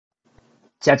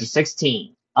Chapter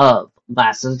 16 of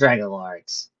Last of the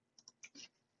Dragonlords.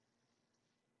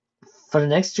 For the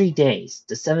next 3 days,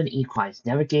 the 7 equines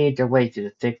navigated their way through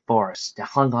the thick forest that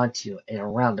hung onto and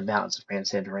around the mountains of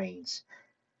Ramsand Range.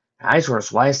 Their eyes were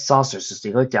as wide as saucers as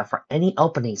they looked out for any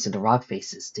openings in the rock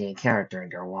faces they encountered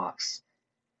during their walks.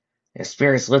 Their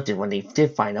spirits lifted when they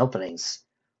did find openings,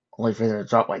 only for them to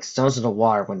drop like stones in the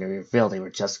water when they revealed they were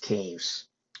just caves.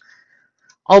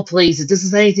 Oh, please, if this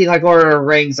is anything like Lord of the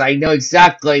Rings, I know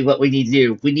exactly what we need to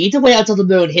do. We need to wait until the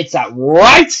moon hits that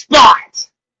right spot!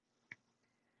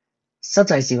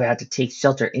 Sometimes they would have to take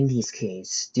shelter in these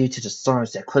caves due to the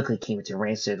storms that quickly came into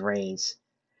Rancid Range.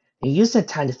 They used that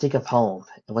time to think of home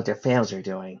and what their families are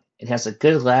doing, and have some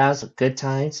good laughs, good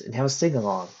times, and have a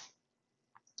sing-along.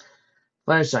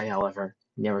 Fluttershy, however,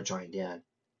 never joined in.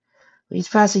 With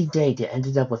each passing day, they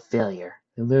ended up with failure.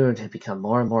 The moon had become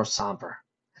more and more somber.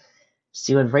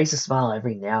 She would raise a smile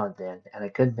every now and then at a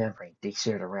good memory they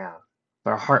shared around,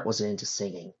 but her heart wasn't into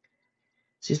singing.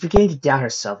 She was beginning to doubt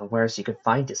herself and where she could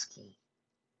find this key,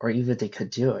 or even if they could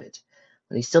do it,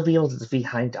 would they still be able to defeat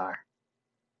Heimdall?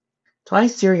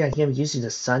 Twilight's theory on him using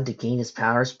the sun to gain his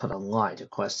powers put a lot into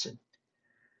question.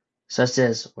 Such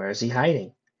as, where is he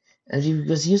hiding? And if he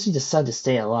was using the sun to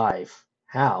stay alive,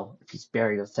 how, if he's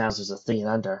buried with thousands of feet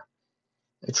under?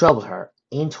 It troubled her,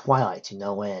 and Twilight, to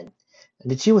no end. And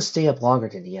the two would stay up longer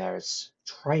than the others,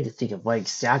 trying to think of what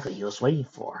exactly he was waiting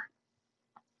for.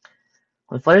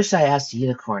 When Fluttershy asked the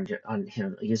unicorn on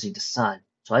him using the sun,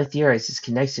 Twilight theorized his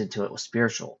connection to it was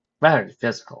spiritual, rather than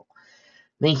physical,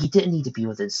 meaning he didn't need to be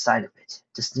within sight of it,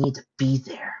 just needed to be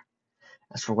there.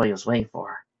 As for what he was waiting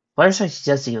for, Fluttershy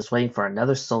suggested he was waiting for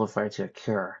another solar flare to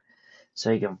occur,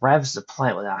 so he could ravage the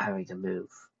planet without having to move.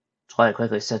 Twilight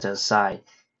quickly set to the side,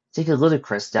 thinking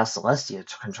ludicrous to ask Celestia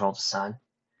to control the sun.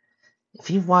 If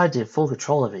he wanted to have full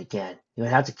control of it again, he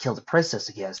would have to kill the princess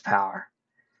to get his power.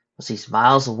 But he's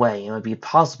miles away, and it would be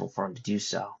impossible for him to do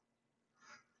so.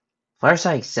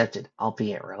 Fluttershy accepted,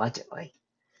 albeit reluctantly.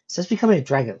 Since becoming a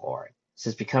Dragonlord,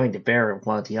 since becoming the bearer of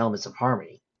one of the elements of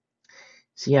harmony,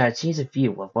 she had a change of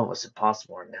view of what was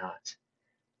impossible or not,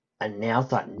 and now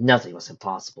thought nothing was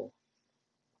impossible.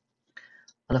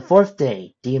 On the fourth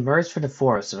day, they emerged from the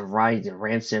forest and arrived in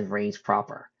Ramsden Range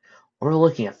proper,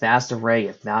 overlooking a vast array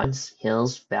of mountains,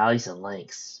 hills, valleys, and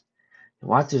lakes. They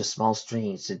walked through the small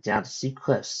streams and down the steep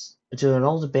cliffs into an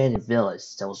old abandoned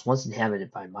village that was once inhabited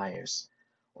by miners,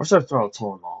 or so Throw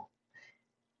told them all.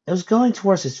 It was going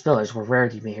towards this village where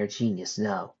Rarity made her genius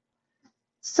know.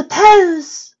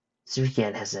 Suppose, she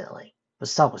began hesitantly, but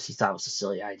stopped what she thought was a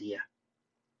silly idea.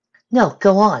 No,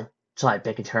 go on, Twilight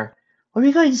beckoned her. Where are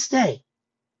you going to stay?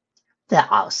 That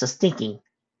I was just thinking.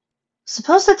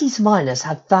 Suppose that these miners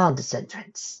had found this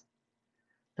entrance.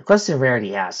 The question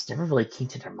Rarity asked never really came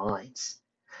to their minds,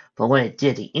 but when it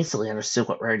did, they instantly understood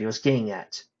what Rarity was getting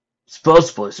at. It's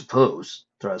possible, I suppose,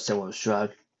 Throw said with a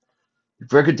shrug. You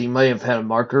reckon they might have had a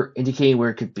marker indicating where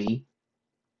it could be?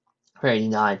 Rarity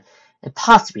nodded. And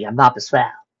possibly I'm not as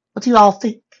well. What do you all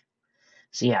think?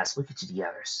 She asked, looking to the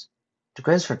others. The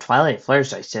grins from Twilight and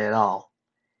Fluttershy said it all.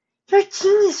 You're a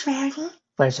genius, Rarity,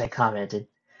 Fluttershy commented.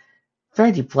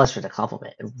 Rarity blushed for the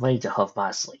compliment and waved to Huff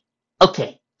modestly.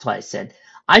 Okay, Twilight said.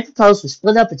 I propose we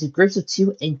split up into groups of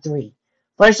 2 and 3.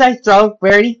 Fluttershy, Throw,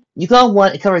 Rarity, you go on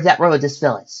one and cover that road of this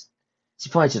village. She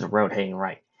pointed to the road heading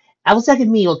right. Applejack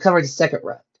and me will cover the second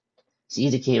road. She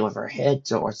indicated with her head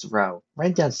towards the road,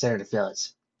 right down the center of the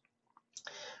village.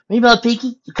 Rainbow and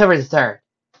Pinky, you cover the third.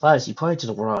 Finally, she pointed to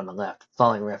the road on the left,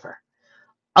 following River.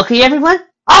 Okay, everyone?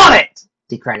 On it!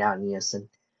 They cried out in unison.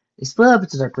 They split up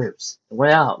into their groups and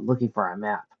went out looking for a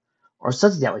map, or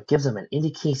something that would give them an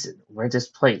indication where this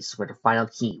place where the final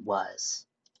key was.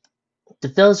 The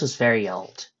village was very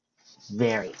old.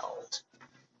 Very old.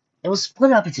 It was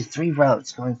split up into 3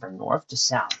 roads going from north to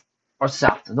south, or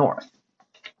south to north,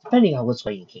 depending on which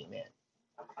way you came in.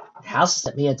 The houses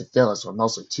that made up the village were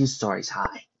mostly 2 stories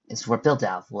high, and were built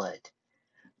out of wood.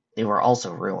 They were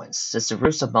also ruins, since the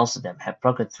roofs of most of them had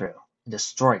broken through and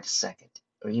destroyed the second,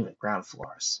 or even ground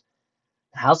floors.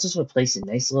 The houses were placed in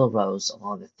nice little rows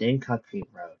along a thin concrete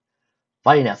road,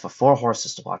 wide enough for 4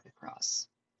 horses to walk across.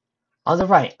 On the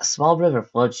right, a small river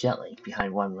flowed gently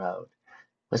behind one road,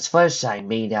 which Fluttershy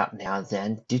made out now and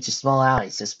then due to small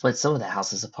alleys that split some of the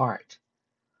houses apart.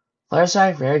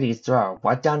 Fluttershy, Rarity, and Throw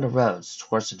walked down the roads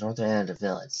towards the northern end of the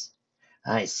village,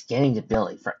 eyes scanning the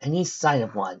building for any sign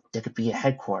of one that could be a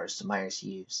headquarters the miners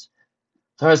used.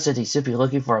 Throw said they should be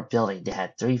looking for a building that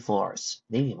had 3 floors,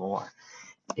 maybe more.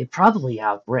 They probably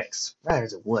out of bricks, rather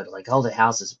than wood, like all the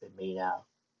houses have been made out.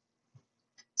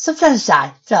 So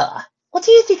Fluttershy, fella, what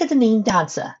do you think of the name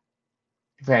dancer?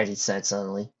 Rarity said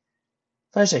suddenly.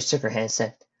 Fluttershy shook her head and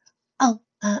said, "Oh,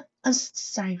 I'm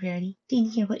sorry, Rarity.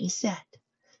 Didn't hear what you said."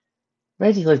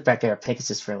 Rarity looked back at her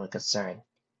Pegasus friend with concern.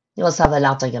 "You must have a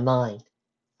lot on your mind."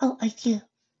 "Oh, I do,"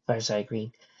 Fluttershy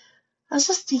agreed. "I was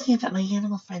just thinking about my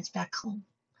animal friends back home.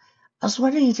 I was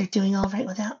wondering if they're doing all right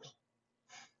without me."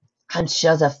 "I'm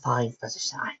sure they're fine,"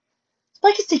 Fluttershy.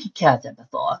 "Spike has taken care of them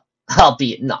before,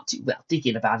 albeit not too well,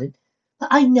 thinking about it. But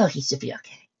I know he should be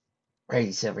okay,"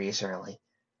 Rarity said reassuringly.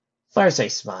 Fluttershy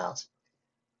smiled.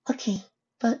 "Okay,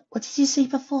 but what did you say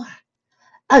before?"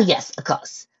 "Oh, yes, of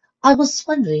course. I was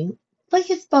wondering what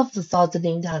you both thought of the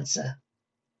name dancer."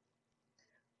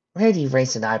 Rarity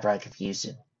raised an eyebrow in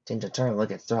confusion, then turned and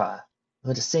looked at Thra, who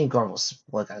had the same gormless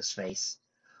look on his face.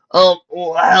 "Oh,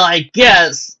 well, I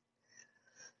guess,"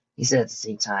 he said at the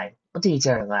same time. But then he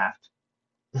turned and laughed.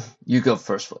 "You go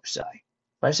first, Fluttershy."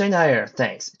 Fluttershy nodded her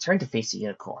thanks and turned to face the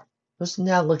unicorn, who was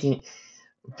now looking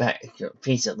back,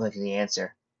 patient looking the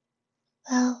answer.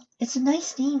 "Well, it's a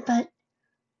nice name, but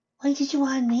why did you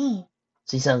want a name?"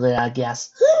 She said with a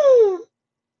gasp.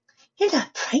 "You're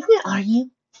not pregnant, are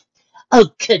you?"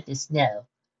 "Oh, goodness, no,"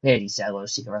 Rarity said while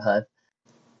shaking her head.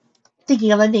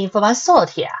 "Thinking of a name for my sword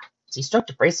here." She stroked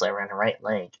the bracelet around her right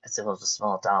leg as if it was a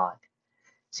small dog.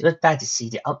 She looked back to see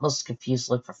the utmost confused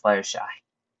look for Fluttershy,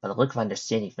 but a look of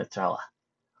understanding for Throa.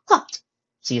 "What?"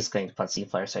 she exclaimed upon seeing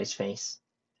Fluttershy's face.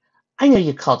 "I know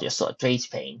you called your sword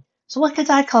Dragebane, so what could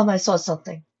I call my sword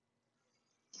something?"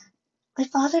 "My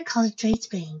father called it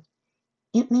Dragebane.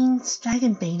 It means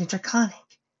Dragonbane or Draconic.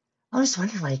 I was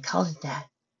wondering why he called it that,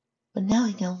 but now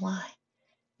I know why,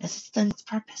 as it's done its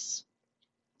purpose.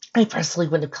 I personally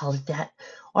wouldn't have called it that,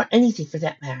 or anything for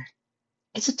that matter.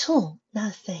 It's a tool,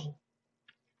 not a thing."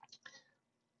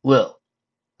 Well,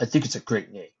 I think it's a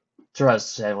great name, Throa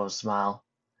said with a smile.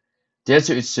 The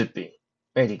answer is should be.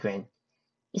 Rarity grinned.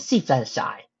 "You see,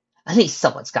 Fluttershy, at least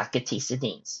someone's got good taste in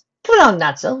names. Come along,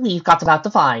 Natsu, we've got about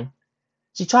to find."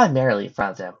 She tried merrily in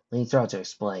front of them, leading Throa to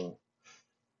explain.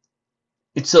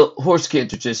 It's a horse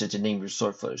canter tradition to name your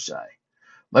sword Fluttershy.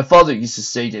 My father used to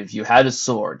say that if you had a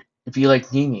sword, it'd be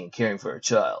like naming and caring for a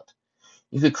child.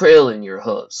 You could cradle it in your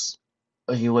hooves,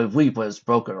 or you would weep when it's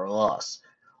broken or lost.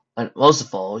 And most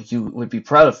of all, you would be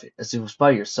proud of it, as it was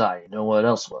by your side and no one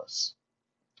else was.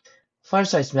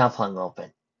 Fluttershy's mouth hung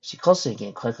open. She closed it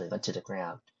again quickly and went to the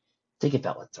ground, thinking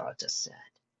about what Throa just said.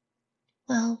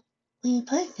 "Well, when you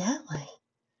put it that way."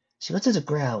 She went to the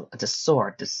ground with the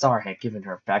sword the Tsar had given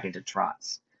her back into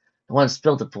Trot's, the one that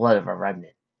spilled the blood of a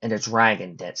remnant, and the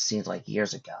dragon that seemed like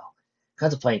years ago,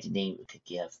 contemplating the name it could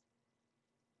give.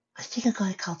 "I think I'm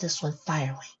going to call this one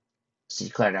Firewing," she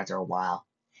declared after a while.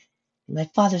 "In my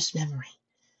father's memory,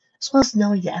 as well as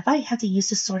knowing that if I have to use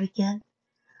this sword again,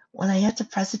 when I have to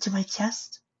press it to my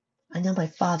chest, I know my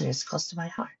father is close to my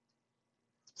heart."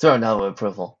 Throw nodded with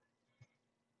approval.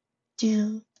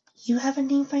 "Do you have a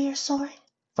name for your sword?"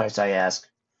 Fluttershy asked.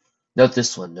 Not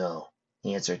this one, no,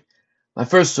 he answered. My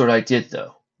first sword I did,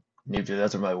 though. Named it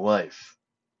after my wife.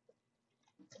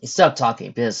 He stopped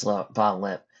talking, bit his bottom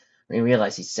lip, when he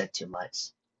realized he'd said too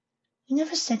much. "You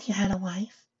never said you had a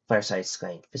wife," Fluttershy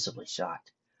exclaimed, visibly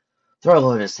shocked. Thor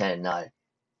lowered his head and nodded.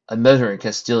 I met her in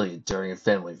Castilia during a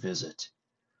family visit.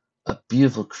 A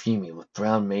beautiful creamy with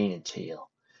brown mane and tail,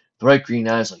 bright green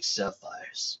eyes like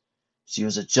sapphires. She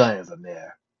was a giant of a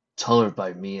mare, taller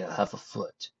by me and half a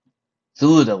foot.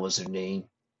 Thulida was her name.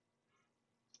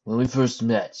 When we first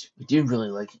met, we didn't really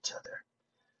like each other,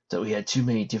 though we had too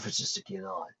many differences to get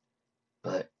on.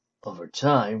 But over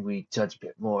time, we talked a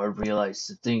bit more and realized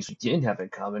the things we didn't have in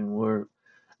common were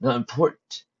not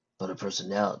important, but our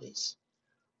personalities.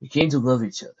 We came to love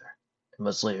each other, and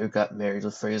much later got married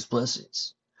with Freya's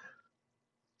blessings.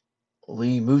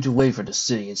 We moved away from the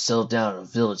city and settled down in a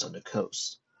village on the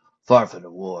coast, far from the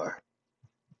war.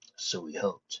 So we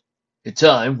hoped. In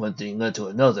time, one thing led to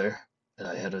another, and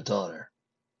I had a daughter.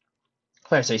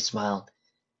 Fluttershy smiled.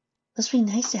 "Must be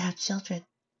nice to have children."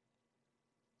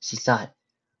 She thought,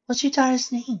 "What's your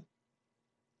daughter's name?"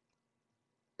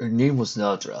 Her name was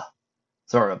Nadra.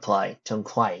 Thor replied, tone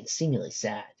quiet and seemingly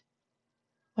sad.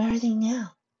 "Where are they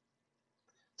now?"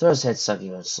 Thor's head sunk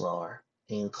even slower,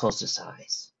 and he closed his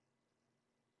eyes.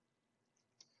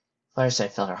 Fluttershy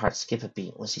felt her heart skip a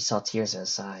beat when she saw tears in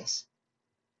his eyes.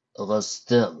 I lost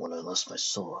them when I lost my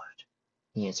sword,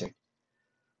 he answered.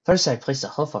 Fluttershy placed a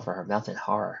hoof over her mouth in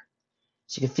horror.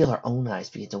 She could feel her own eyes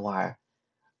begin to water.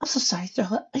 "I'm so sorry,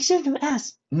 Thor. I shouldn't have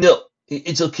asked." No,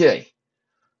 it's okay.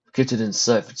 I kept it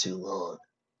inside for too long.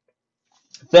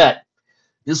 In fact,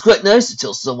 it was quite nice to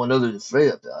tell someone other than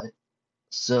Freya about it.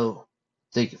 So,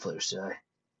 thank you, Fluttershy.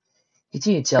 He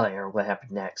continued telling her what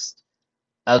happened next.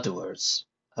 Afterwards,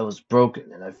 I was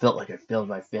broken and I felt like I failed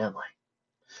my family.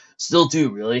 Still do,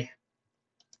 really.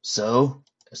 So,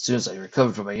 as soon as I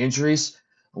recovered from my injuries,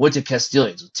 I went to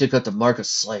Castilia to take out the mark of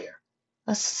Slayer.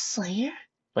 A slayer?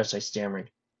 First I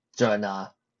stammered. A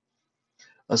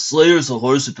Slayer is a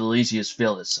horse who believes he has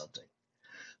failed at something.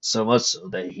 So much so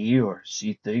that he or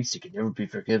she thinks he can never be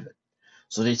forgiven.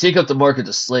 So they take up the mark of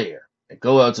the Slayer and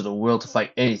go out to the world to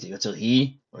fight anything until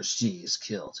he or she is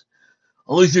killed.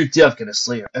 Only through death can a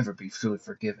Slayer ever be truly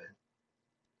forgiven.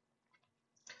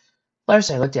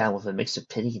 Fluttershy looked at him with a mix of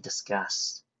pity and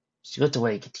disgust. She looked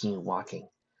away and continued walking,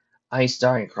 eyes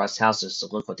starting across houses to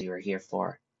look what they were here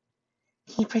for.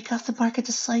 Can you break off the mark of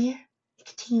the slayer and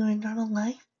continue our normal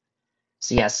life?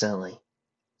 She asked suddenly.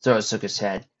 Zora shook his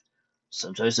head.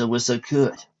 Sometimes I wish I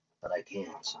could, but I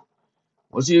can't.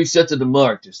 Once you accepted the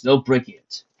mark, there's no breaking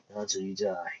it. Not until you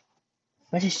die.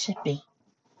 Where does it be?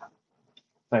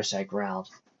 Fluttershy growled.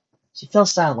 She fell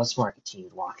silent once more and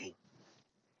continued walking.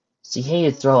 She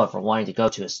hated Thrower for wanting to go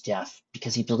to his death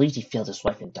because he believed he failed his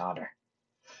wife and daughter.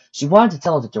 She wanted to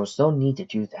tell him that there was no need to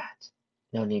do that,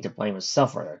 no need to blame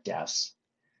himself for their deaths,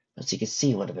 but she could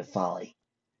see it would have been folly.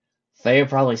 Faye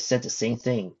probably said the same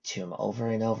thing to him over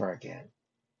and over again,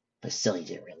 but still he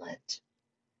didn't relent.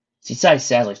 She sighed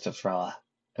sadly to Thrower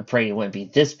and prayed it wouldn't be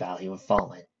this battle he would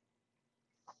fall in.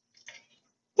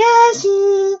 Yes,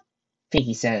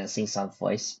 Pinky said in a sing-song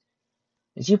voice.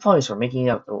 The two ponies were making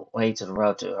up the way to the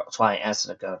road to try and ask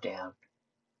them to go down.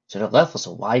 To the left was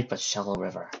a wide but shallow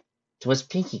river, to which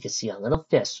Pinky could see a little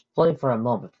fish floating for a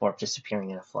moment before disappearing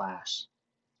in a flash.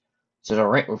 To the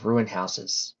right were ruined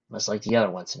houses, much like the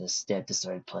other ones in this dead,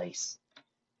 deserted place.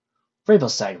 Rainbow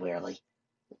sighed wearily.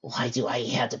 Why do I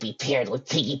have to be paired with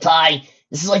Pinkie Pie?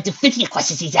 This is like the 50th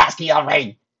question he's asked me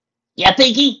already. Yeah,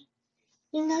 Pinky?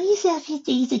 You know you said a few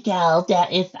days ago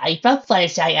that if I broke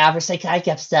Fluttershy out for psychotic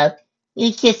episode,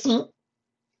 you'd kiss me.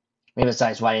 Rainbow's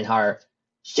eyes widened horror.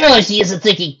 Surely she isn't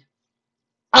thinking.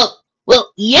 Oh,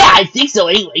 well, yeah, I think so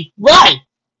anyway. Why?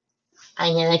 I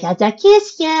haven't got that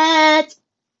kiss yet.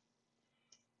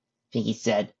 Pinky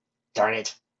said. Darn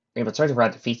it. Rainbow turned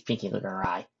around to face Pinky and looked in her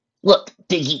eye. Look,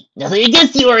 Pinky, nothing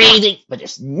against you or anything, but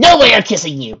there's no way I'm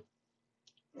kissing you.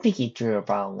 Pinky drew a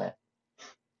brown lip.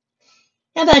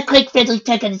 How about a quick friendly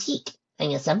peck on the cheek? I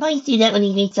know somebody do that when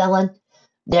you meet someone.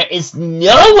 There is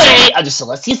no way under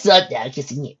Celestia's sun that I'm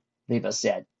kissing you, Rainbow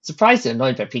said, surprised and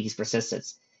annoyed by Pinky's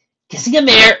persistence. Kissing a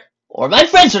mare, or my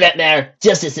friends for that matter,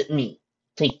 just isn't me.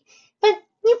 Pinky, but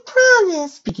you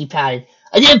promised, Pinky pouted.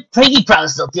 I didn't Pinky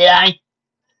promise though, did I?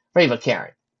 Rainbow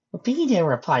Karen. When Pinky didn't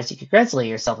reply, she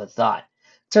congratulated herself in thought,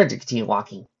 turned to continue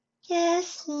walking.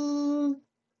 Yes,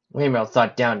 Rainbow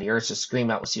thought down the urge to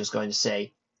scream out what she was going to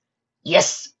say.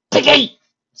 Yes, Pinky!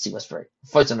 She whispered,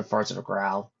 voice on the force of a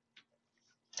growl.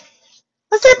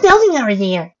 What's that building over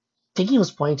there? Pinky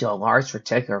was pointing to a large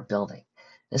rectangular building.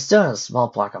 It stood on a small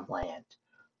block of land,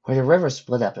 where the river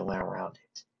split up and went around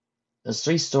it. It was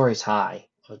 3 stories high,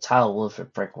 with tiled roof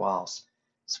and brick walls,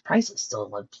 surprisingly still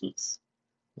in one piece.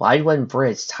 A wide wooden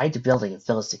bridge tied the building and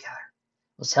pillars together.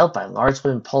 It was held by large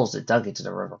wooden poles that dug into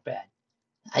the riverbed.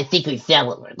 I think we found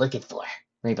what we're looking for,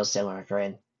 Rainbow said with a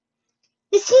grin.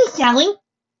 Is he yelling?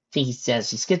 Pinky said as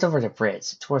she skipped over the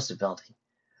bridge towards the building.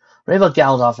 Rainbow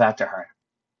galloped off after her.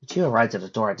 The two arrived at the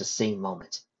door at the same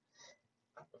moment.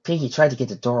 Pinky tried to get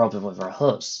the door open with her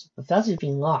hooves, but found it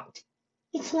being locked.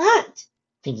 It's locked,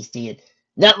 Pinky stated.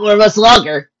 Not for much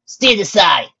longer. Stand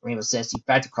aside, Rainbow said as she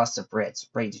backed across the bridge,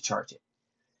 ready to charge it.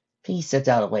 Pinky stepped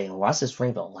out of the way and watched as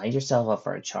Rainbow lined herself up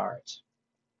for a charge.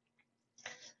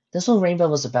 Just when Rainbow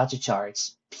was about to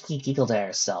charge, Pinky giggled at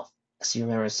herself as she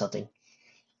remembered something.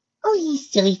 Oh, you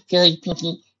silly,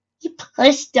 Pinky. You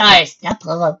push stars, not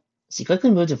pull them. She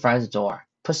quickly moved in front of the door,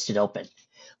 pushed it open,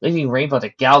 leaving Rainbow to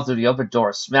gallop through the open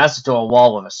door, smash into a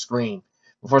wall with a scream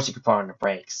before she could put on the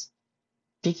brakes.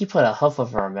 Pinky put a huff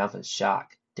over her mouth in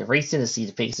shock, then raced in to see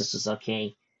the Pegasus was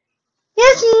okay.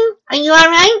 Yes, are you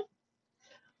alright?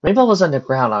 Rainbow was on the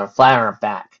ground on flat on her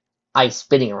back, eyes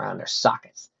spinning around her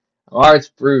sockets, a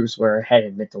large bruise where her head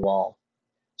had met the wall.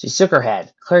 She shook her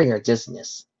head, clearing her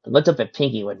dizziness, and looked up at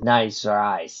Pinky with knives in her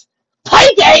eyes.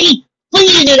 Pinky! What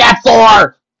did you do that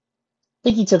for?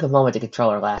 Pinky took a moment to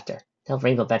control her laughter, till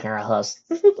Rainbow back in her house.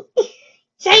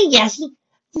 Sorry, Yassie.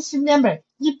 Just remember,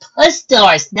 you push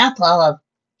doors, not pull them.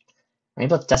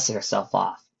 Rainbow dusted herself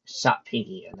off, and shot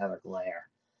Pinky another glare,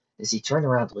 as he turned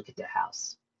around to look at the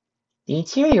house. The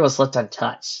interior was left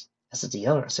untouched, as if the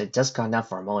owners had just gone out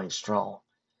for a morning stroll.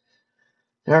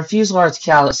 There are a few large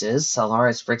couches, a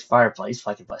large brick fireplace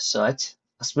fleckered by soot,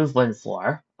 a smooth wooden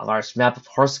floor, a large map of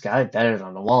Horska embedded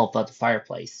on the wall above the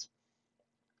fireplace,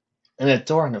 and a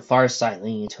door on the far side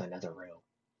leading into another room.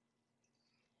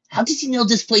 How did you know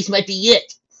this place might be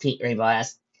it? Rainbow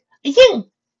asked. I didn't,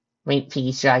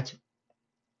 Pinky shrugged.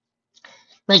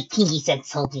 My pinky sense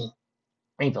told me.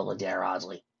 Rainbow looked at her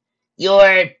oddly.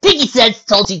 Your pinky sense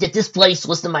told you that this place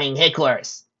was the main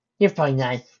headquarters. You're fine,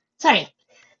 Nod. Sorry.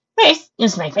 First, it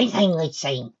was my right hind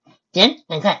saying. Then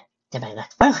I got to my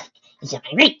left foreleg. And to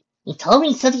my right, he told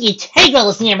me something integral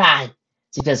was nearby.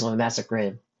 She fizzled with a massive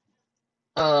grin.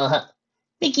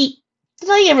 Pinky, did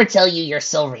I ever tell you you're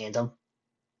so random?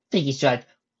 Pinky shrugged.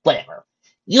 Whatever.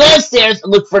 You go upstairs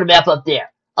and look for the map up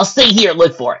there. I'll stay here and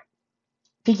look for it.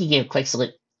 Pinky gave a quick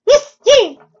salute. Yes,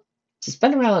 yeah. She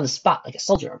spun around on the spot like a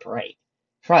soldier on parade,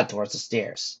 trotted towards the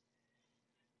stairs.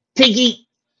 Pinky,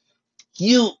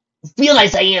 you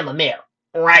realize I am a mayor,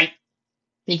 right?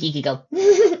 Pinky giggled.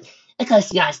 Of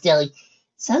course you're not, silly.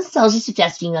 Some soldiers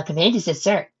suggest female commanders as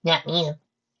sir, not me.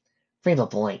 Rainbow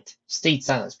blinked, stayed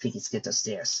silent as Pinky skipped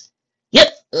upstairs. Yep,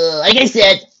 like I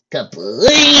said,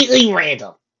 completely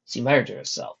random, she muttered to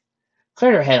herself,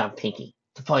 cleared her head on Pinky,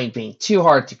 the point being too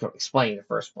hard to explain in the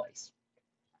first place.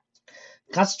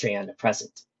 Concentrating on the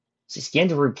present, she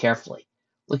scanned the room carefully,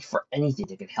 looking for anything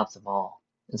that could help them all,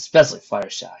 and especially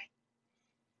Fluttershy.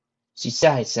 She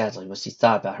sighed sadly when she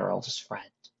thought about her oldest friend.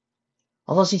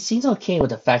 Although she seemed okay with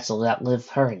the facts that outlived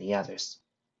her and the others,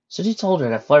 Sooty told her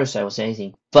that Fluttershy was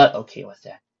anything but okay with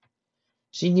that.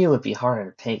 She knew it would be hard on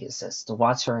her Pegasus to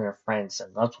watch her and her friends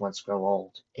and loved ones grow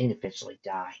old and eventually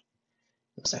die.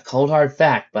 It was a cold hard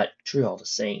fact, but true all the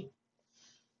same.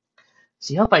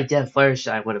 She hoped by then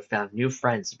Fluttershy would have found new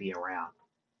friends to be around.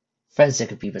 Friends that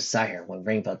could be beside her when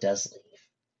Rainbow does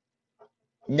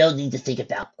leave. No need to think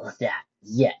about all that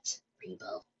yet,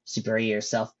 Rainbow, she berated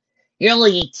herself. You're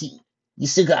only 18. You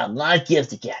still got a lot of gifts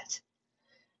to get.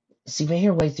 She made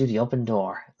her way through the open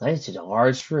door and led into the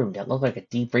large room that looked like a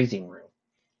deep breathing room,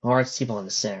 a large table in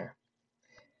the center.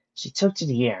 She took to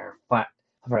the air and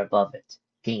hovered above it,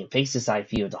 getting a Pegasus-eye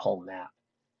view of the whole map.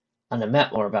 On the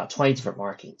map were about 20 different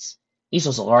markings. Each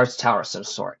was a large tower of some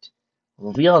sort, a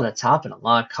wheel on the top and a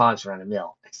lot of cogs around the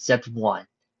middle, except one.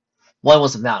 One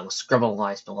was a mountain with scribbled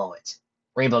lines below it.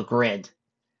 Rainbow grinned.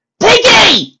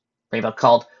 Pinky! Rainbow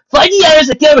called. Find the others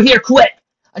and get over here quick!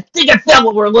 I think I found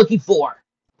what we're looking for!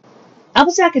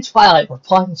 Applejack and Twilight were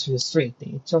plodding through the street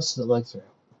they had chosen to look through.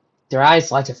 Their eyes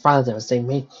lighted in front of them as they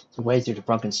made their way through the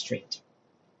broken street.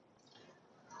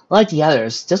 Like the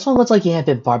others, this one looked like it had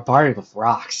been bombarded with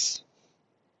rocks.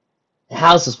 The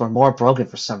houses were more broken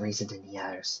for some reason than the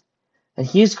others, and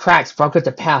huge cracks broke up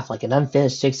the path like an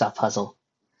unfinished jigsaw puzzle.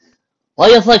 What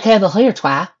do you think happened here,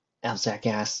 Twi? Applejack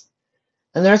asked.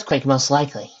 An earthquake, most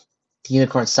likely. The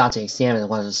unicorn stopped to examine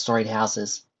one of the storied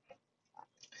houses.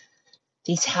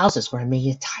 These houses were made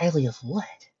entirely of wood.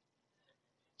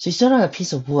 She stood on a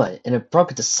piece of wood, and it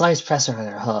broke at the slightest pressure on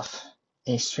her hoof,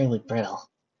 and extremely brittle.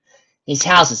 These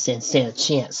houses didn't stand a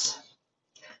chance.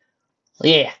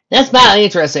 Well, yeah, that's not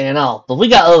interesting at all, but we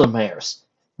got other matters.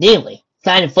 Namely,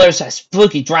 finding Fluttershy's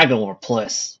spooky Dragonlord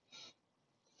plus.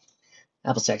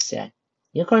 Applejack said.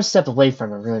 The unicorn stepped away from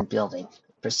the ruined building,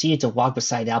 and proceeded to walk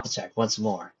beside Applejack once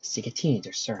more as they continued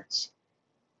their search.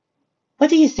 What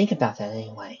do you think about that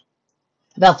anyway?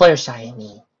 About Fluttershy, I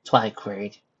mean, Twilight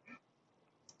queried.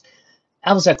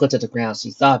 Applejack looked at the ground as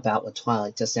he thought about what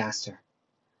Twilight just asked her.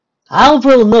 I don't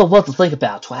really know what to think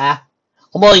about, Twilight.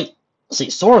 I might see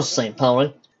Sora's same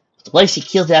pony, but the way she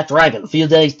killed that dragon a few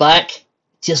days back,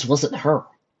 it just wasn't her.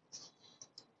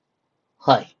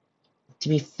 Hey, to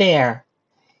be fair,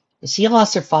 if she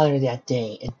lost her father that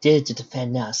day and did it to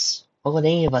defend us, what would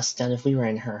any of us done if we were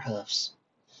in her hoofs?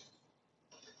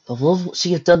 But would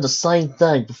she have done the same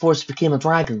thing before she became a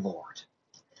Dragonlord?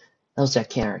 Applejack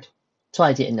cared.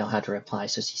 Twilight didn't know how to reply,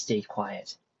 so she stayed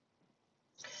quiet.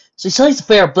 She's changed a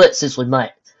fair bit since we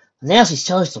met, and now she's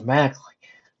changed dramatically.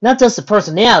 Not just the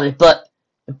personality, but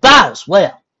the body as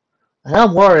well. And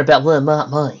I'm worried about what it might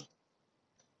mean.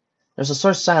 There was a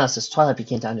sort of silence as Twilight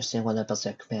began to understand what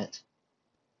Applejack meant.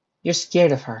 You're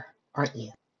scared of her, aren't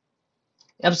you?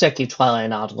 Applejack gave Twilight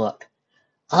an odd look.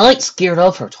 I ain't scared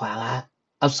of her, Twilight.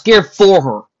 I'm scared for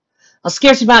her. I'm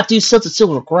scared she might do something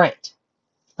she'll regret.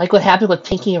 Like what happened with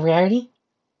Pinky and Rarity?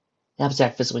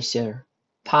 Applejack physically said her.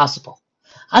 Possible.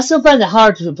 I still find it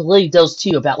hard to believe those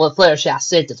two about what Fluttershy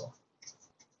said to them.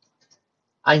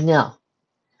 I know.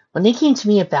 When they came to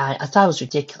me about it, I thought it was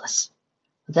ridiculous.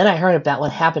 But then I heard about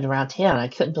what happened around town, and I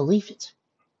couldn't believe it.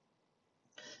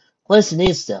 Question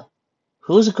is, though,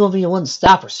 who's going to be the one to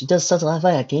stop her if she does something like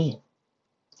that again?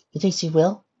 You think she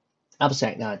will?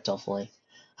 Applejack nodded dolefully.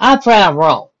 I'm afraid I'm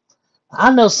wrong.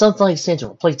 I know some things tend to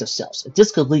repeat themselves, and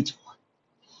this could lead to one.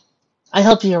 I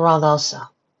hope you're wrong also,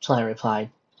 Twilight replied.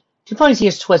 2 ponies'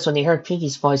 ears twisted when they heard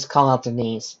Pinky's voice call out their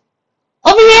names.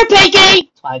 Over here,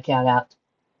 Pinky! Twilight called out.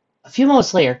 A few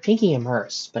moments later, Pinky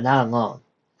emerged, but not alone.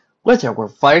 With her were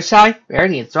Fluttershy,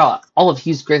 Rarity, and Throb, all with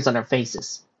huge grins on their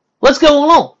faces. What's going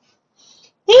on?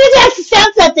 He was actually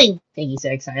found something, Pinky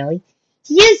said excitedly.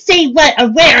 He didn't say what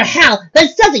or where or how, but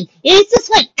something. It's this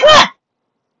way. Come on!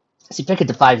 She picked up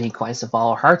the 5 ink coins to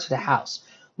follow her to the house,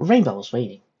 where Rainbow was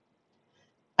waiting.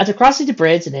 After crossing the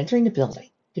bridge and entering the building,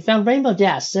 they found Rainbow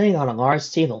Dash sitting on a large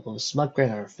table with a smug grin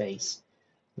on her face.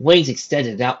 Wings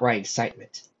extended in outright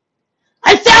excitement.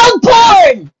 I found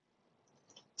porn!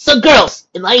 So girls,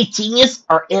 am I a genius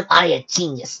or am I a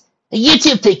genius? And you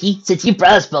too, Pinky, since you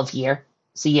brought us both here.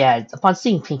 She added upon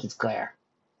seeing Pinky's glare.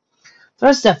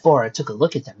 Thor stepped forward and took a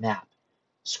look at the map,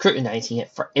 scrutinizing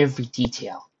it for every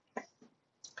detail.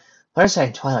 Fluttershy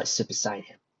and Twilight stood beside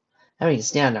him, having to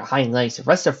stand on their hind legs and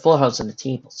rest their foreheads on the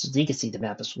table so they could see the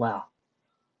map as well.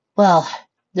 Well,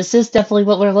 this is definitely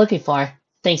what we're looking for.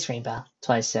 Thanks, Rainbow,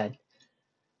 Twilight said.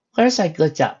 Fluttershy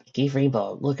looked up and gave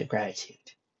Rainbow a look of gratitude.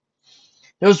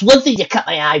 There was one thing that caught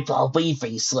my eyeball waiting for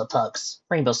you, slowpokes,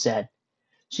 Rainbow said.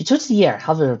 She took to the air,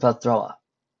 hovering above Throa.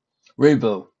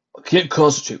 Rainbow, I can't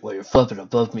concentrate while you're flapping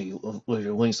above me with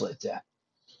your wings like that.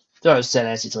 Throa said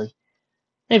acidly.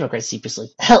 Rainbow grinned sheepishly.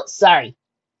 Oh, sorry.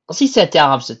 While she sat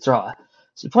down opposite Throa,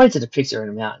 she pointed to the picture in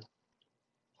the mountain.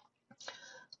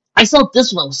 I saw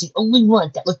this one was the only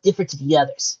one that looked different to the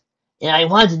others, and I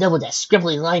wanted to know what that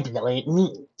scribbly line below it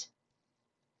meant.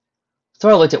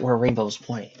 Throa looked at where Rainbow was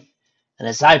pointing, and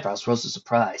his eyebrows rose in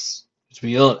surprise. To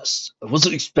be honest, I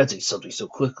wasn't expecting something so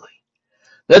quickly.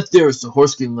 That there is the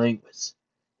Horskin language. It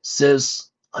says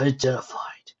unidentified.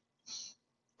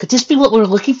 Could this be what we're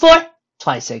looking for?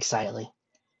 Twilight said excitedly.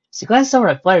 She glanced over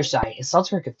at Fluttershy and saw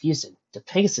to her confusion the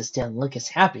Pegasus didn't look as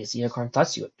happy as the unicorn thought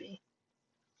she would be.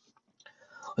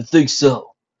 I think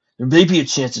so. There may be a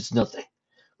chance it's nothing.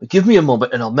 But give me a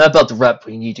moment and I'll map out the route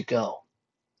where you need to go.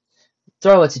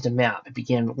 Throa looked at the map and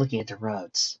began looking at the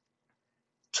roads.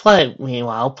 Twilight,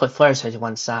 meanwhile, put Fluttershy to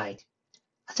one side.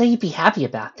 I thought you'd be happy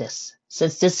about this,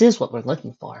 since this is what we're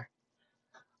looking for.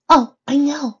 Oh, I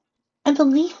know. And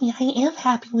believe me, I am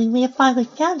happy we have finally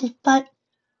found it, but...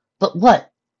 But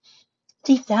what?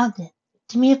 They found it.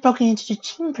 They may have broken into the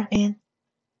chamber and...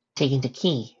 Taking the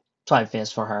key, Twilight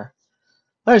finished for her.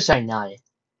 Fluttershy nodded.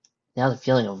 Now the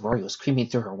feeling of worry was creeping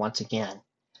through her once again.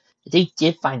 If they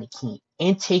did find the key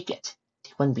and take it,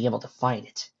 they wouldn't be able to find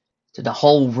it. So the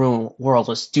whole world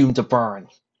was doomed to burn.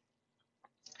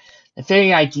 The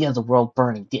very idea of the world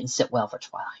burning didn't sit well for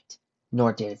Twilight,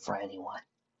 nor did it for anyone.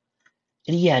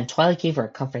 In the end, Twilight gave her a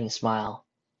comforting smile.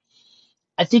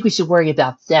 I think we should worry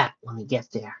about that when we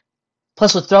get there.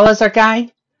 Plus, with Throa as our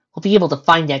guide, we'll be able to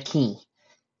find that key,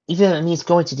 even if it means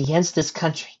going to the ends of this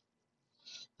country.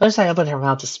 Fluttershy opened her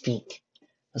mouth to speak,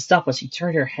 but stopped when she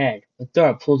turned her head when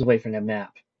Throa pulled away from the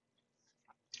map.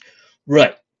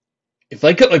 Right. If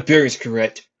I got my bearings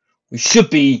correct, we should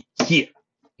be here.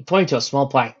 He pointed to a small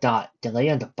black dot that lay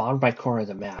on the bottom right corner of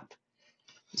the map.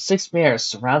 The 6 mares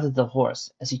surrounded the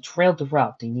horse as he trailed the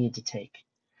route they needed to take.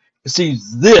 You see,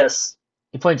 this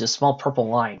He pointed to a small purple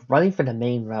line running from the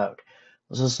main road,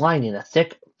 which was lined in a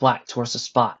thick black towards the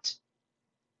spot.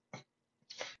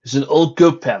 is an old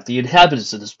goat path the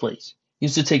inhabitants of this place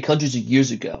used to take hundreds of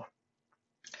years ago.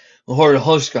 The horde of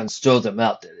Hoshkans stole them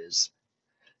out, that is.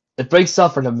 It breaks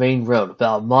off from the main road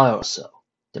about a mile or so,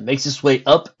 that makes its way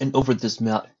up and over this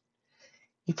mountain,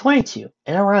 He pointed to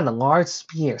and around a large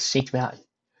spear-shaped mountain.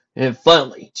 and then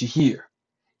finally to here.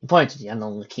 He pointed to the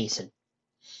unknown location.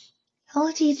 How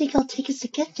long do you think it'll take us to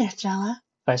get there, Jella?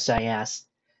 Fluttershy asked,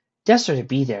 desperate to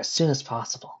be there as soon as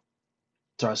possible.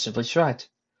 Thor simply shrugged.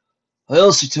 I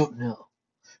honestly don't know,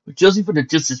 but judging from the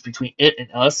distance between it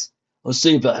and us, I'll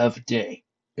say about half a day.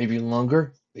 Maybe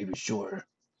longer, maybe shorter.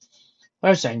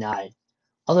 Fluttershy nodded,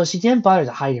 although she didn't bother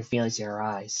to hide her feelings in her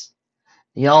eyes.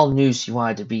 They all knew she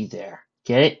wanted to be there,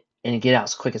 get it, and get out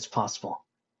as quick as possible.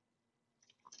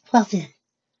 Well then,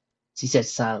 She said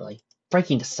silently,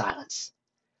 breaking the silence.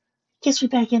 guess we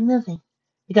better get moving.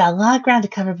 We got a lot of ground to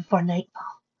cover before nightfall.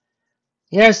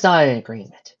 The others nodded in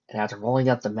agreement, and after rolling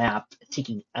up the map and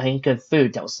taking any good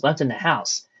food that was left in the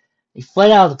house, they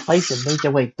fled out of the place and made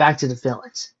their way back to the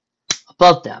village.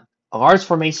 Above them, a large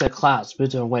formation of clouds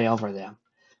moved their way over them,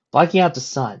 blocking out the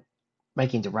sun,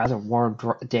 making the rather warm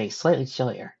day slightly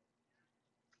chillier.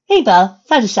 Rainbow,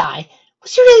 Fluttershy,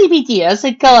 would you really be dear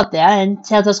to go up there and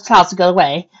tell those clouds to go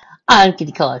away? I'm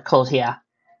getting cold here.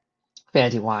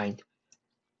 Vanity whined.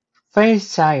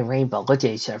 Fluttershy and Rainbow looked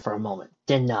at each other for a moment,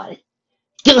 then nodded.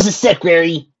 Give us a sec,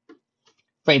 Rarity,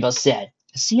 Rainbow said,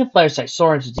 as she and Fluttershy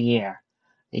soared into the air.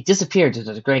 They disappeared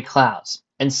into the gray clouds,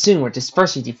 and soon were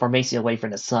dispersing the formation away from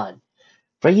the sun,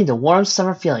 bringing the warm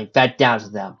summer feeling back down to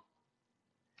them.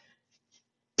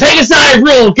 Take a side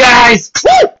rule, guys!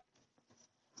 Woo!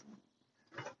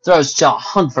 Thor's jaw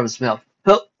hung from his mouth.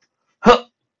 How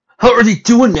are they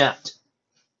doing that?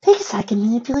 Pegasus can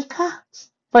manipulate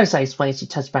clouds. Fireside explained as she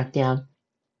touched back down.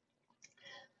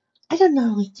 I don't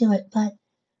normally do it, but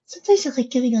sometimes I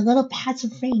like giving a little pats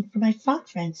of rain for my frog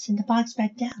friends in the box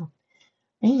back down.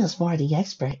 Rainbow's more the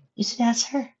expert. You should ask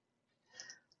her.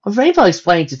 When Rainbow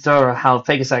explained to Thor how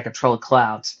Pegasus controlled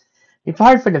clouds, they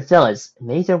departed from the village and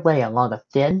made their way along a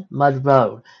thin mud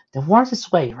road that wound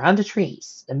its way around the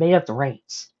trees that made up the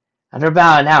range. After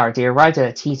about an hour, they arrived at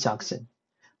a T-junction,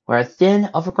 where a thin,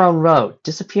 overgrown road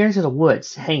disappeared into the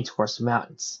woods heading towards the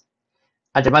mountains.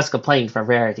 After much complaining from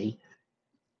Rarity,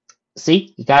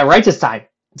 "See, you got it right this time.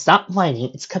 It's not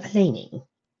whining, it's complaining."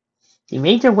 They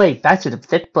made their way back to the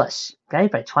thick bush,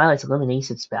 guided by Twilight's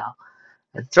illumination spell,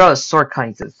 and throw a sword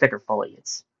cutting through the thicker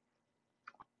foliage.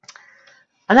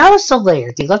 An hour or so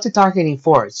later, they left the darkening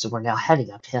forest and were now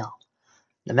heading uphill.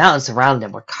 The mountains around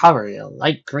them were covered in a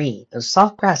light green, and the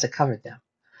soft grass that covered them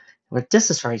were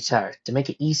distant from each other to make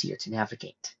it easier to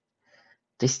navigate.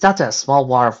 They stopped at a small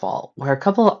waterfall where a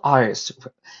couple of otters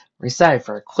resided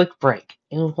for a quick break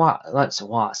and lunch and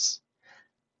was.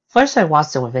 Fluttershy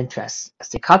watched them with interest as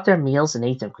they caught their meals and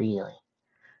ate them greedily.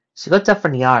 She looked up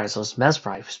from the otters and was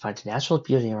mesmerized by the natural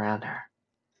beauty around her.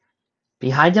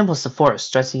 Behind them was the forest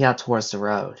stretching out towards the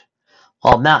road,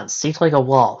 while a mountain shaped like a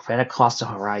wall ran across the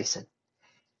horizon.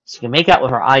 She could make out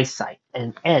with her eyesight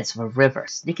an edge of a river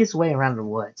sneaking its way around the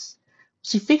woods.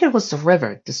 She figured was the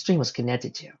river the stream was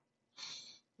connected to.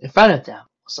 In front of them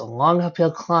was a long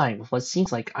uphill climb with what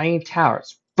seemed like iron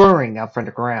towers burrowing out from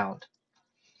the ground.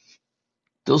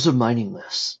 Those are mining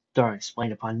lifts, Dora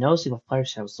explained upon noticing what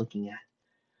Fluttershy was looking at.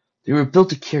 They were built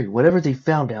to carry whatever they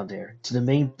found down there to the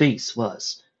main base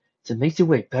was, to make their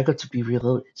way back up to be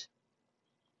reloaded.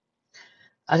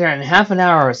 After half an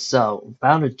hour or so,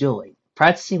 bound with dueling,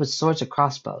 practicing with swords and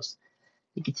crossbows,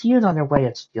 they continued on their way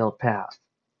up the old path.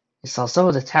 They saw some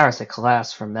of the towers that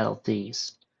collapsed from metal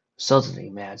thieves, so did they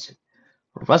imagine,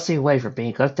 were rusting away from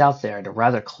being left out there in a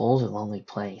rather cold and lonely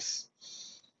place.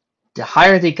 The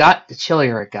higher they got, the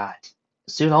chillier it got.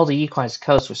 Soon all the equine's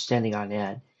coats were standing on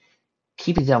end,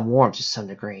 keeping them warm to some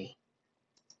degree.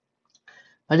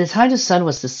 By the time the sun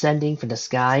was descending from the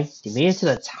sky, they made it to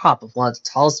the top of one of the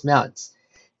tallest mountains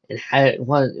and had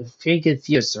one of a pretty good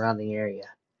view surrounding the area.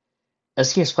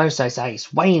 As here's Fluttershy's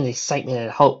eyes widened in excitement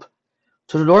and hope.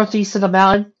 To the northeast of the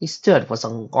mountain he stood was a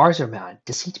larger mountain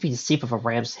that seemed to be the shape of a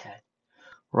ram's head.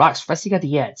 Rocks resting at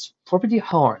the edge, forming the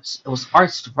horns, it was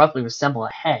arched to roughly resemble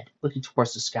a head looking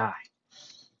towards the sky.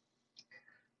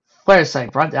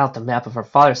 Fluttershy brought out the map of her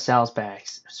father's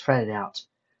saddlebags and spread it out,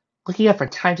 looking up from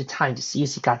time to time to see if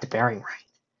she got the bearing right.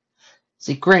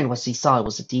 She grinned when she saw it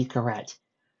was indeed correct.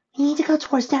 We need to go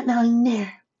towards that mountain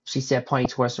there, she said, pointing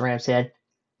towards the ram's head.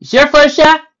 You sure,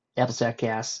 Fluttershy? Applejack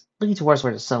asked, looking towards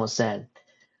where the sun was setting.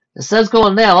 The sun's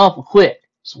going down awful quick,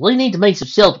 so we need to make some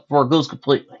shelter before it goes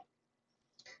completely.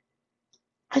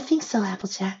 I think so,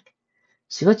 Applejack.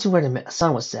 She looked to where the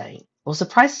sun was setting, and was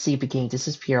surprised to see it beginning to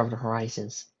disappear over the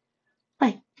horizons.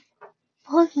 Right.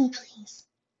 Follow me, please.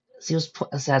 She was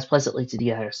said pleasantly to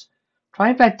the others,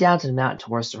 driving back down to the mountain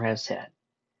towards the ram's head.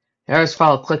 The others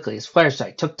followed quickly as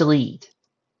Fluttershy took the lead.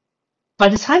 By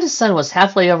the time the sun was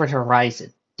halfway over the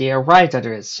horizon, they arrived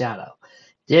under its shadow.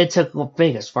 They had took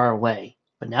fingers far away,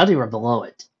 but now they were below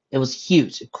it. It was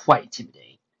huge and quite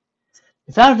intimidating.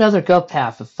 They found another goat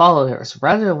path and followed her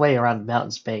surrounded their way around the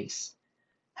mountain's base.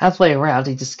 Halfway around,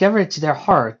 they discovered to their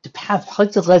horror the path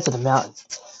hugged the ledge of the mountain,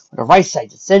 on the right side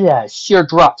descended at a sheer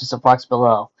drop to some rocks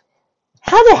below.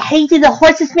 How the heck did the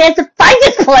horses manage to find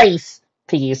this place?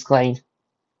 Pinky exclaimed.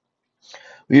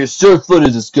 We are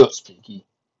sure-footed as goats, Pinky,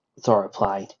 Thor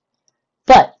replied.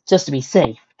 But, just to be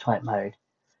safe, Twilight muttered.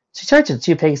 She turned to the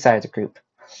two Piggy side of the group.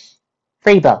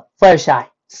 Rainbow, Fluttershy,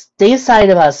 stay aside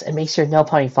of us and make sure no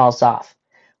pony falls off.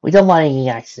 We don't want any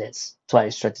accidents, Twilight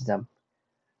instructed them.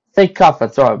 Think off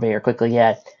and Thor made her quickly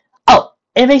add. Oh,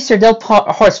 and make sure no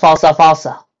horse falls off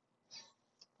also.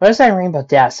 Fluttershy and Rainbow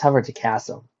Dash hovered to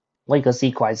Castle. Linko's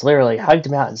equines literally hugged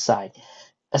the mountainside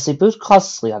as they moved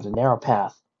cautiously on the narrow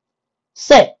path.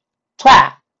 Sit!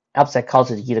 Twat! Applejack called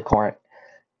to the unicorn.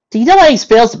 Do you know any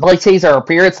spells that might change our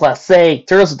appearance, let's say,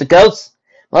 turtles with the goats?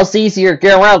 Well, it's easier to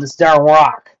get around this darn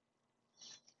rock.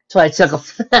 Twilight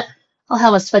chuckled. Oh,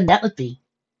 how much fun that would be,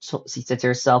 she said to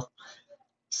herself.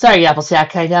 Sorry,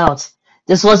 Applejack, I don't.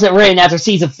 This wasn't written after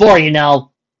season 4, you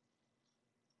know.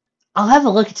 I'll have a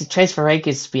look at the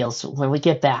transformation spells when we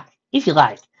get back, if you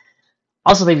like.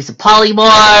 Also, maybe some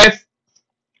polymorph.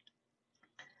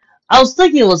 I was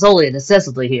thinking it was only a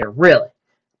necessity here, really.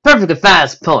 Perfectly fine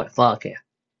as a poet, fuck yeah.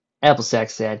 Applesack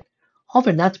said,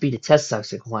 hoping not to be the test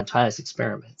subject of one of Tyler's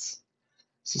experiments.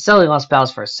 She suddenly lost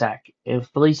balance for a sec, and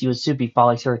believed she would soon be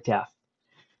falling to her death.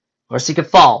 Or she could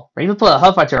fall. Rainbow put a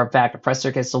hoof onto her back and pressed her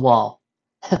against the wall.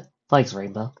 Thanks,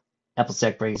 Rainbow.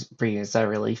 Applesack breathing a sigh of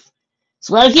relief. That's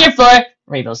what I'm here for,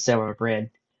 Rainbow said with a grin.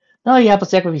 No, the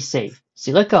Applesack would be safe.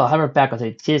 She let go, hovered back with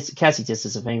a casting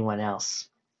distance of anyone else.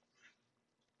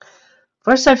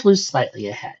 First I flew slightly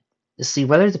ahead, to see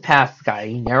whether the path got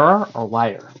any narrower or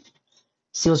wider.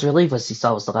 She was relieved when she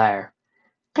saw it was the latter.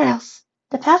 Girls,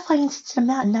 the path leads to the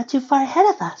mountain not too far ahead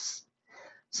of us,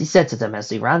 She said to them as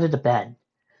they rounded the bend.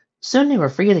 Soon they were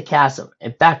free of the chasm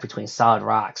and back between solid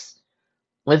rocks,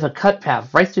 with a cut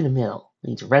path right through the middle,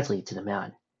 leading directly to the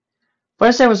mountain.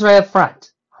 First I was right up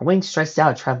front, her wings stretched out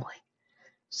and trembling.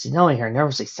 She, knowing her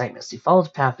nervous excitement, she followed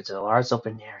the path into the large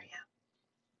open area.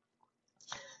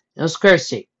 It was square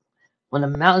shaped, with the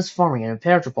mountains forming an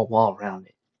impenetrable wall around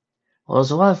it. While it was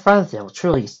the one in front of them which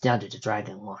truly astounded the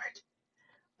Dragonlord.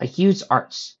 A huge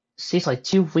arch, shaped like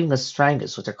two wingless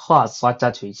triangles with their claws locked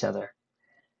onto each other.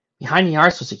 Behind the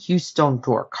arch was a huge stone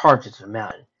door carved into the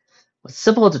mountain, with the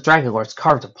symbol of the Dragonlords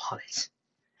carved upon it.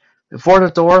 Before the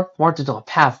door, formed into a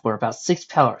path, were about 6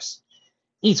 pillars,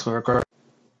 each with a girl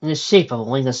in the shape of a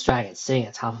wingless dragon sitting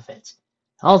on top of it,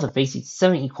 all of them facing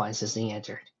 7 equines as they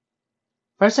entered.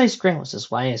 Fireside Scream was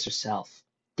as wide as herself.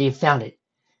 They had found it.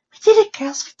 We did it,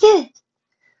 girls, we did it.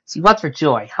 She wept for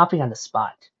joy, hopping on the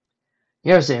spot.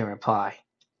 Yours didn't reply.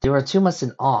 They were too much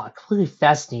in awe, completely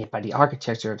fascinated by the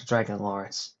architecture of the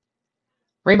Dragonlords.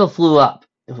 Rainbow flew up,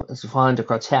 responding to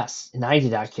grotesque, and eyed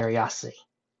it out of curiosity.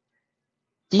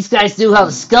 These guys knew how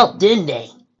to sculpt, didn't they?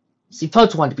 She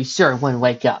poked one to be sure it wouldn't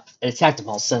wake up, and attacked them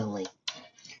all suddenly.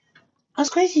 I was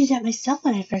going to do that myself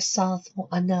when I first saw them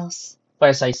on those,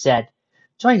 Fireside said,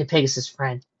 joining the Pegasus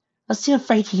friend. I was too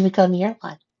afraid to even go near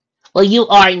one. Well, you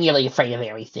are nearly afraid of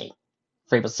everything,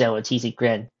 Rainbow said with a teasing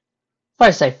grin.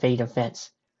 Fireside feigned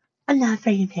offense. I'm not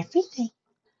afraid of everything.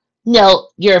 No,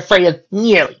 you're afraid of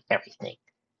nearly everything.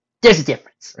 There's a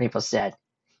difference, Rainbow said.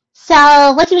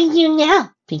 So, what do we do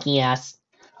now? Pinky asked.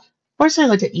 Fireside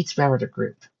looked at each member of the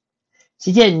group.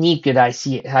 She didn't need good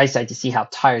eyesight to see how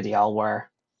tired they all were.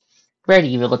 Brady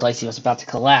even looked like she was about to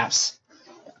collapse.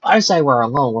 If Fireside were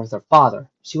alone with her father,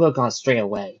 she would have gone straight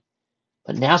away.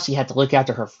 But now she had to look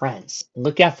after her friends, and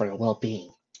look out for their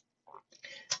well-being.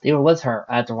 They were with her,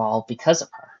 after all, because of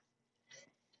her.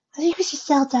 I think we should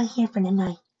settle down here for the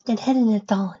night, then head in at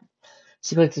dawn.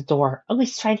 She looked at the door.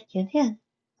 Always try to get in.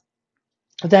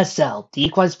 With that settled, the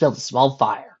equines built a small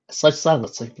fire, and slept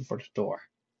silently before the door.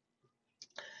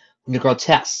 When the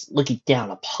grotesque looking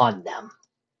down upon them.